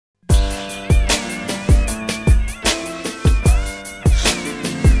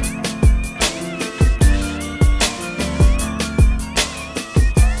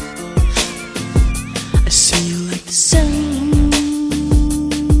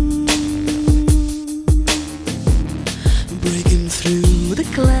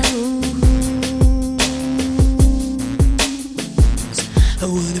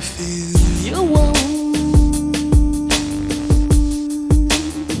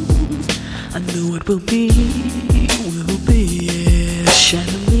know it will be, yeah.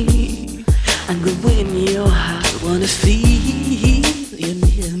 Suddenly, I'm gonna win your heart. Wanna feel you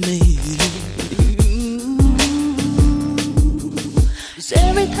near me. 'Cause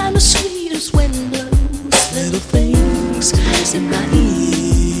every time the sweetest wind blows, little things in my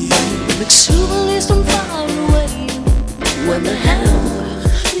ear, like souvenirs from far away. Wonder how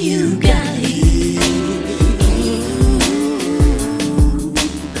you got here.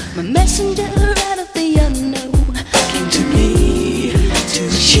 My messenger out of the unknown came to me to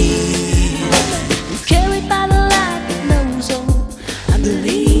cheer. I'm carried by the light that knows all. I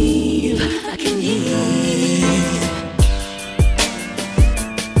believe I can hear.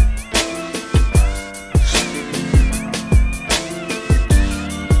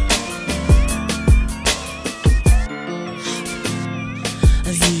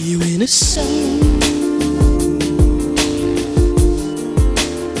 I hear you in a song,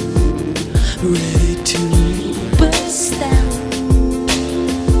 ready to burst out.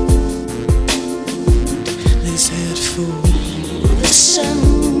 Let's head for the sun.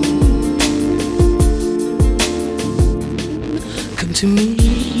 Come to me,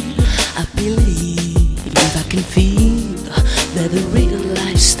 I believe I can feel that the real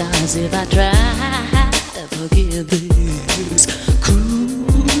life starts if I try to forgive this cruel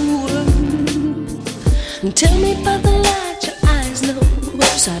world. Tell me about the light your eyes know,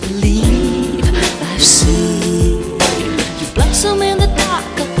 'cause I believe I've seen you blossom in the dark.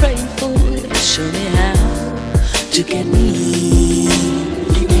 I pray for you. Show me how to get me.